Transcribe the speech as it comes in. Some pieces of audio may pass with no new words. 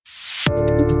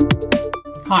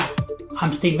Hi,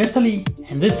 I'm Steve Vesterli,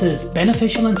 and this is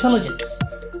Beneficial Intelligence,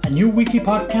 a new weekly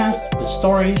podcast with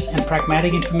stories and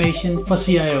pragmatic information for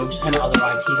CIOs and other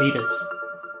IT leaders.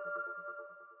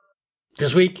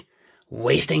 This week,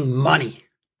 wasting money.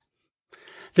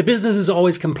 The business is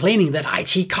always complaining that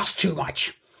IT costs too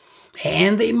much,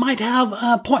 and they might have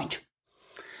a point.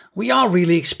 We are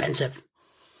really expensive.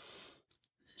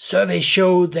 Surveys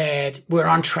show that we're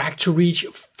on track to reach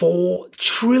 $4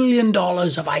 trillion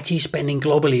of IT spending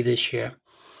globally this year.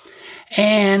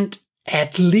 And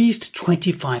at least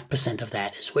 25% of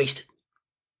that is wasted.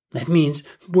 That means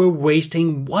we're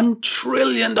wasting $1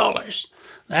 trillion.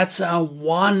 That's a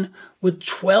 1 with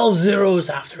 12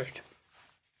 zeros after it.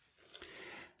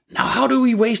 Now, how do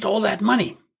we waste all that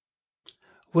money?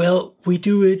 Well, we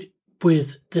do it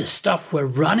with the stuff we're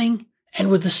running and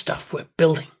with the stuff we're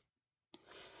building.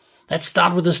 Let's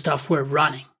start with the stuff we're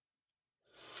running.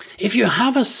 If you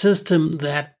have a system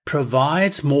that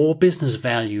provides more business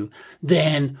value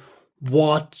than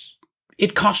what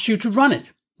it costs you to run it,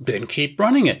 then keep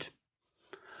running it.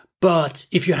 But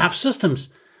if you have systems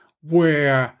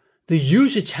where the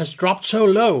usage has dropped so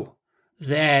low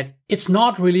that it's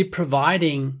not really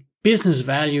providing business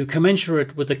value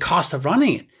commensurate with the cost of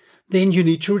running it, then you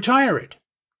need to retire it.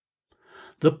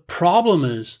 The problem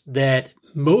is that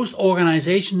most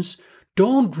organizations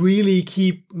don't really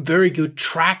keep very good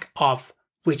track of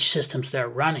which systems they're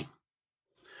running.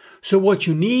 So what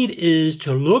you need is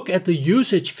to look at the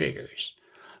usage figures,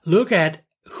 look at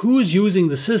who's using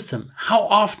the system, how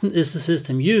often is the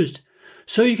system used,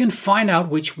 so you can find out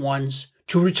which ones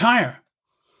to retire.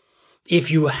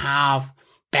 If you have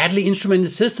badly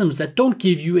instrumented systems that don't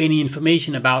give you any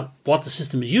information about what the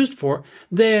system is used for,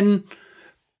 then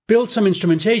build some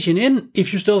instrumentation in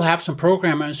if you still have some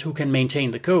programmers who can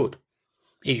maintain the code.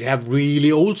 If you have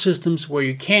really old systems where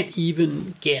you can't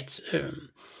even change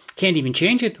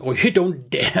it, or you don't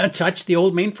dare touch the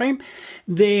old mainframe,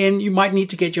 then you might need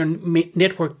to get your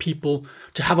network people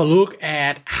to have a look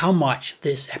at how much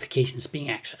this application is being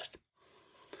accessed.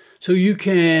 So you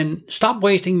can stop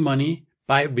wasting money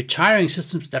by retiring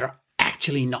systems that are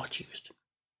actually not used.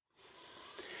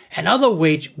 Another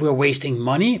way we're wasting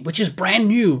money, which is brand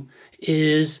new,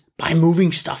 is by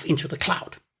moving stuff into the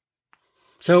cloud.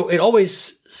 So it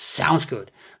always sounds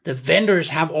good. The vendors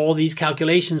have all these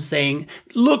calculations saying,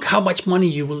 look how much money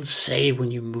you will save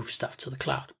when you move stuff to the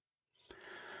cloud.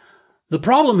 The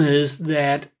problem is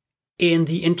that in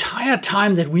the entire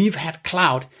time that we've had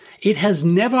cloud, it has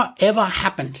never ever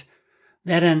happened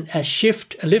that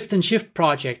a lift and shift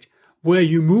project where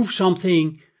you move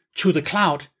something to the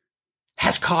cloud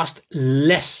has cost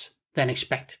less than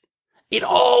expected. It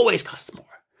always costs more.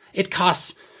 It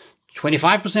costs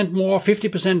 25% more,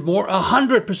 50% more,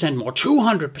 100% more,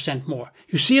 200% more.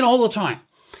 You see it all the time.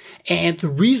 And the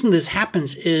reason this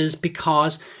happens is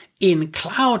because in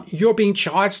cloud, you're being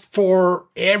charged for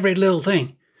every little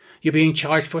thing. You're being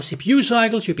charged for CPU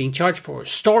cycles, you're being charged for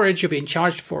storage, you're being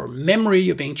charged for memory,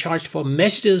 you're being charged for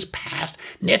messages passed,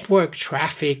 network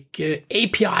traffic,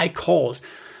 API calls,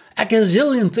 a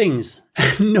gazillion things.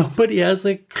 Nobody has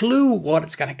a clue what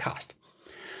it's going to cost.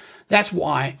 That's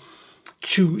why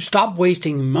to stop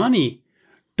wasting money,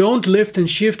 don't lift and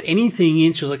shift anything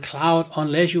into the cloud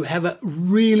unless you have a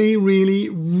really, really,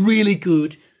 really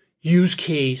good use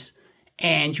case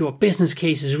and your business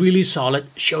case is really solid,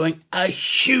 showing a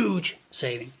huge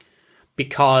saving.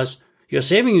 Because your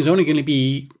saving is only going to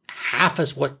be half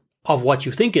of what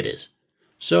you think it is.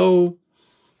 So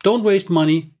don't waste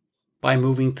money by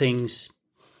moving things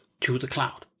to the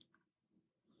cloud.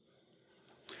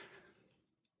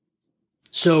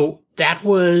 So that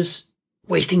was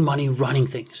wasting money running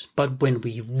things. But when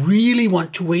we really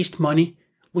want to waste money,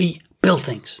 we build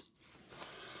things.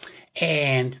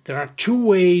 And there are two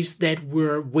ways that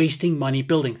we're wasting money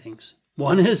building things.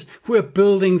 One is we're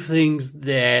building things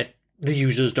that the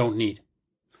users don't need.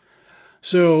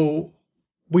 So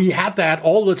we had that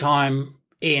all the time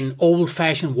in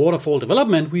old-fashioned waterfall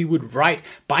development. We would write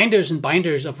binders and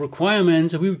binders of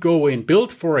requirements, and we would go and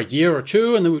build for a year or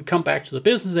two, and then we'd come back to the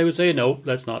business. They would say, no,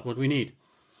 that's not what we need.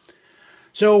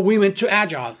 So we went to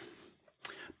Agile.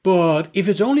 But if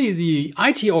it's only the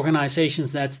IT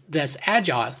organizations that's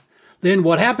Agile, then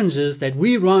what happens is that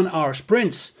we run our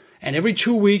sprints, and every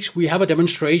 2 weeks we have a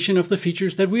demonstration of the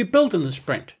features that we built in the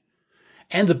sprint.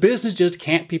 And the business just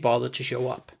can't be bothered to show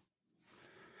up.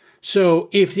 So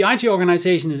if the IT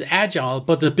organization is Agile,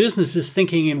 but the business is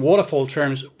thinking in waterfall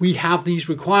terms, we have these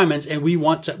requirements and we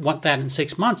want that in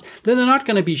 6 months, then they're not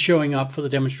going to be showing up for the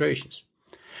demonstrations.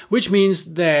 Which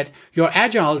means that your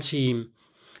Agile team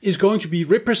is going to be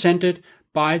represented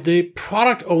by the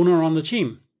product owner on the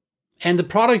team. and the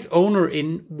product owner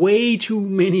in way too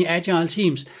many agile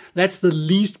teams, that's the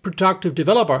least productive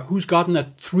developer who's gotten a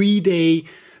 3-day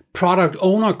product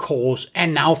owner course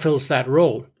and now fills that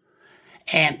role.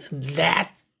 And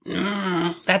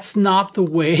that's not the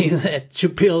way that to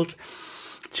build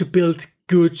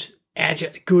good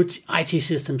IT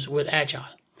systems with agile.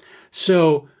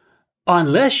 So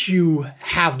unless you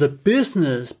have the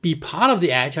business be part of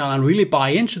the agile and really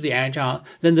buy into the agile,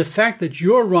 then the fact that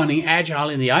you're running agile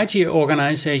in the IT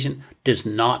organization does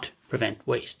not prevent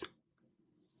waste.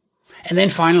 And then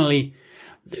finally,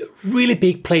 the really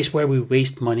big place where we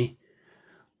waste money,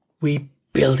 we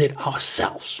build it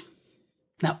ourselves.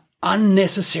 Now,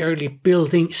 unnecessarily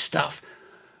building stuff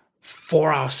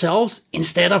for ourselves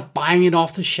instead of buying it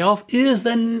off the shelf is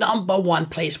the number one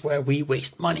place where we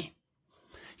waste money.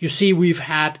 You see, we've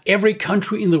had every industrialized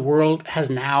country in the world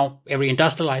has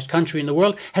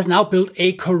now built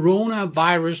a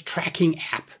coronavirus tracking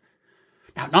app.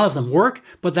 Now, none of them work,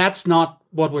 but that's not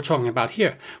what we're talking about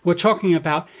here. We're talking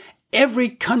about every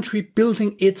country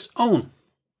building its own,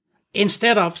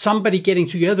 instead of somebody getting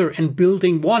together and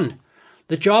building one.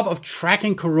 The job of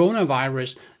tracking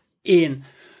coronavirus in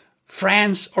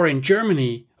France or in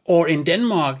Germany or in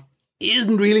Denmark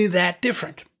isn't really that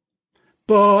different.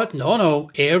 But no,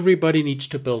 everybody needs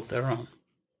to build their own.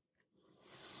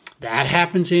 That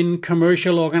happens in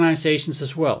commercial organizations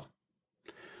as well.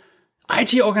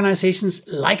 IT organizations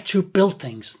like to build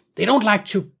things. They don't like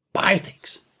to buy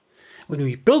things. When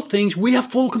we build things, we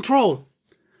have full control.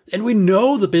 And we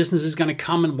know the business is going to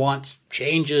come and want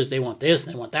changes. They want this,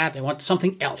 they want that, they want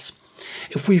something else.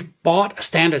 If we've bought a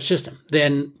standard system,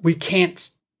 then we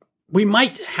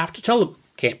might have to tell them,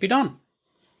 can't be done.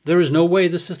 There is no way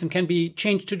the system can be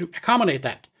changed to accommodate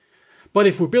that. But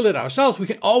if we build it ourselves, we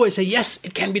can always say, yes,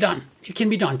 it can be done. It can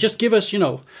be done. Just give us,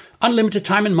 unlimited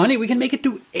time and money. We can make it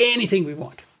do anything we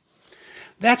want.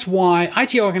 That's why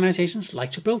IT organizations like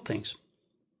to build things.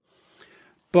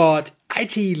 But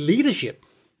IT leadership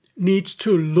needs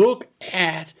to look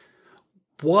at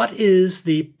what is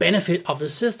the benefit of the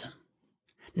system.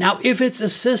 Now, if it's a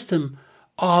system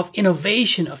of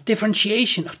innovation, of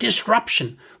differentiation, of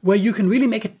disruption, where you can really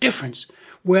make a difference,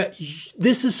 where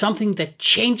this is something that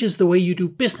changes the way you do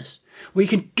business, where you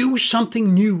can do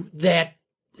something new that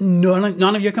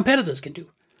none of your competitors can do,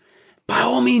 by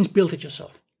all means, build it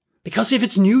yourself. Because if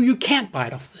it's new, you can't buy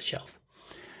it off the shelf.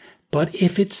 But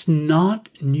if it's not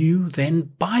new,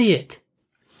 then buy it.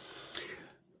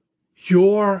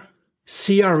 Your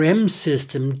CRM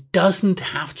system doesn't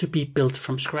have to be built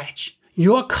from scratch.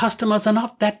 Your customers are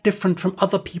not that different from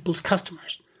other people's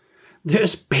customers.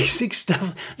 There's basic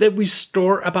stuff that we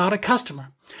store about a customer.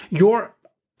 Your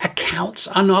accounts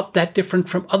are not that different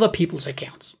from other people's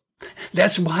accounts.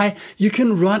 That's why you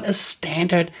can run a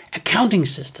standard accounting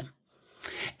system.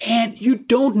 And you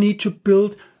don't need to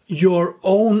build your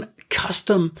own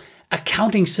custom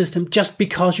accounting system just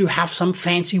because you have some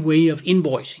fancy way of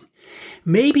invoicing.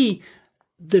 Maybe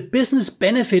the business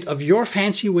benefit of your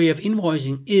fancy way of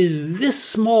invoicing is this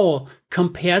small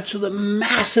compared to the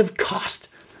massive cost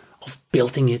of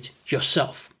building it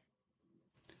yourself.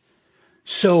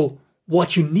 So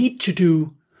what you need to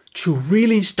do to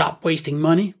really stop wasting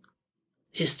money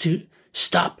is to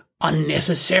stop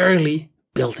unnecessarily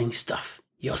building stuff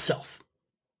yourself.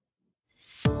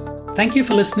 Thank you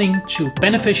for listening to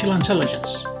Beneficial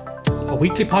Intelligence, a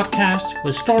weekly podcast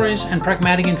with stories and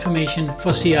pragmatic information for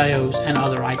CIOs and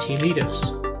other IT leaders.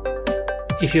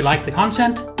 If you like the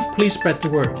content, please spread the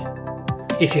word.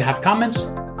 If you have comments,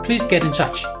 please get in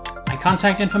touch. My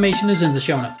contact information is in the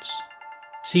show notes.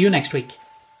 See you next week.